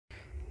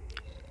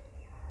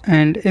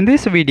And in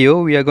this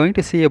video we are going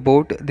to see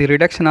about the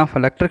reduction of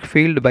electric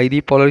field by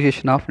the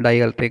polarization of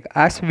dielectric.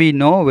 As we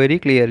know very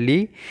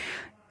clearly,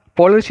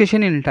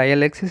 polarization in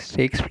dielectrics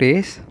takes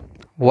place.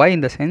 Why?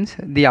 In the sense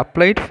the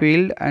applied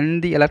field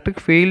and the electric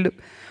field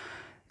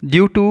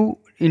due to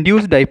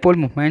induced dipole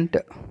moment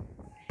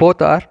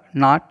both are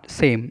not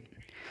same.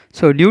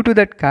 So due to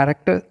that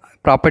character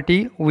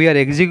property we are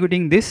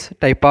executing this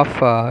type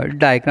of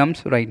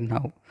diagrams right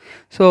now.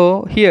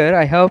 So here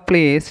I have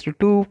placed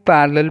two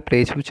parallel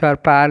plates which are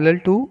parallel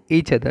to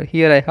each other.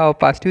 Here I have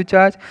positive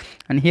charge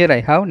and here I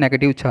have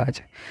negative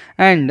charge,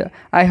 and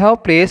I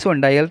have placed one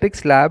dielectric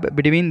slab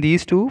between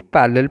these two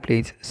parallel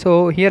plates.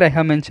 So here I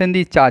have mentioned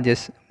the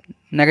charges: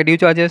 negative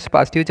charges,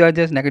 positive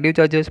charges, negative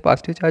charges,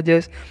 positive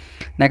charges,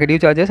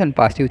 negative charges and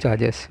positive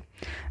charges.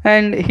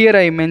 And here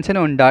I mention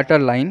one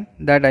dotted line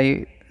that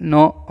I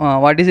know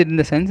what is it, in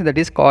the sense that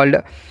is called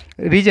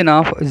region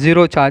of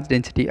zero charge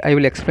density. I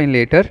will explain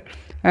later.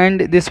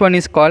 And this one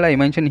is called, I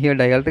mentioned here,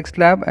 dielectric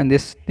slab, and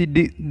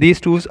these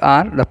two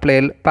are the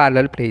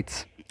parallel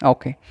plates.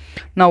 Okay,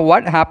 now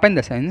what happened in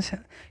the sense,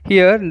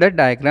 here in that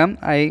diagram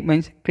I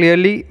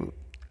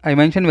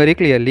mentioned very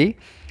clearly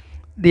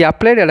the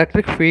applied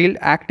electric field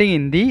acting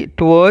in the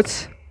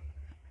towards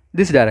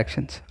this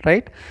directions,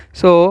 right?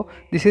 So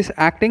this is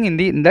acting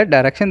in that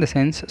direction, the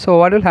sense. So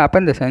what will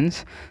happen, the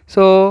sense,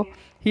 so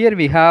here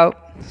we have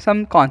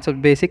some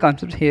basic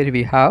concepts here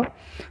we have.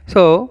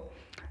 So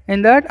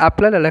in that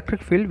applied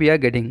electric field we are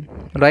getting,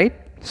 right?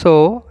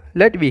 So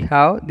we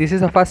have, this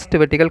is the first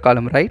vertical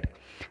column, right?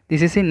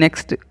 This is the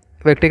next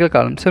vertical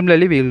column.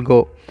 Similarly we will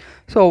go.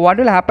 So what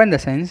will happen in the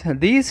sense,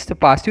 these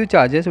positive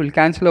charges will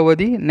cancel over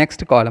the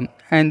next column,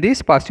 and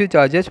these positive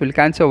charges will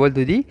cancel over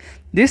to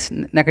this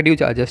negative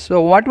charges.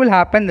 So what will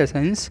happen in the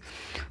sense,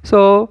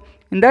 so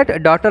in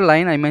that dotted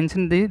line I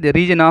mentioned the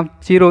region of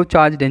zero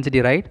charge density,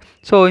 right?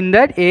 So in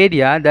that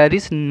area there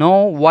is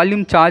no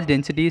volume charge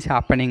density is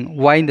happening.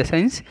 Why? In the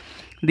sense,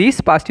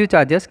 these positive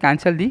charges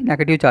cancel the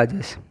negative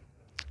charges,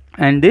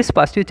 and this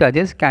positive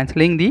charges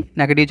cancelling the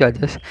negative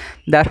charges.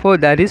 Therefore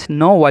there is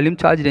no volume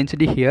charge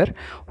density here.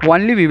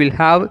 Only we will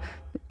have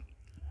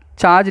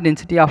charge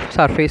density of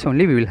surface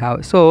only we will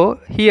have. So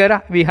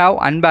here we have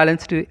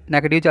unbalanced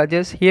negative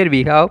charges, here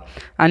we have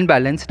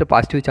unbalanced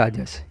positive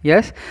charges.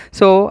 Yes,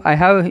 so I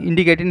have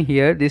indicated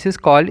here, this is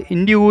called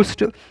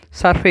induced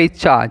surface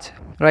charge,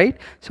 right?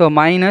 So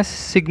minus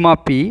sigma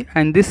p,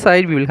 and this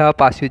side we will have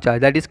positive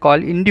charge, that is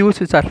called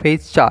induced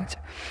surface charge.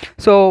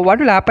 So what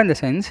will happen in the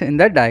sense, in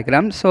that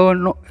diagram,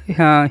 so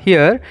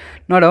here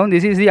now down,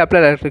 this is the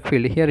applied electric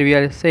field. Here we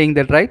are saying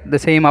that, right, the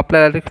same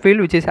applied electric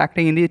field which is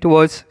acting in the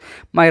towards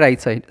my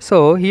right side.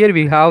 So here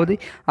we have the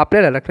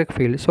applied electric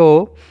field.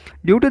 So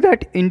due to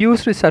that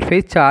induced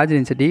surface charge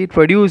density, it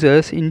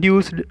produces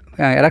induced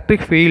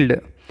electric field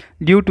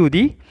due to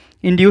the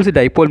induced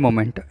dipole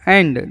moment,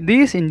 and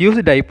this induced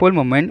dipole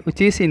moment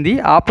which is in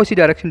the opposite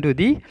direction to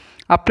the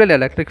applied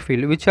electric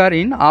field, which are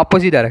in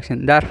opposite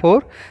direction.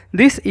 Therefore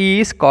this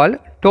E is called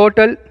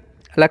total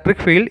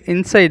electric field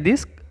inside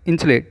this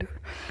insulator.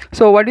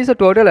 So what is the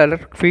total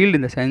electric field,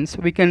 in the sense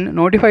we can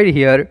notify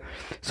here.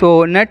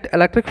 So net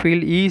electric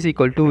field E is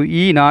equal to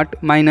E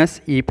naught minus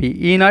EP.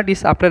 E naught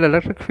is applied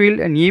electric field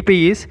and EP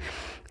is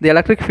the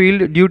electric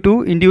field due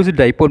to induced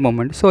dipole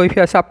moment. So if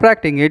you are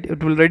subtracting it,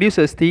 it will reduce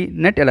the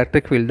net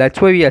electric field. That's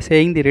why we are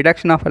saying the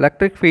reduction of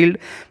electric field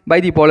by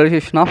the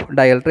polarization of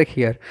dielectric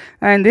here.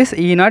 And this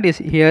E naught is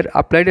here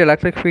applied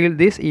electric field.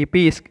 This EP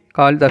is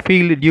called the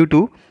field due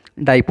to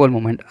dipole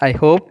moment. I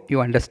hope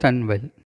you understand well.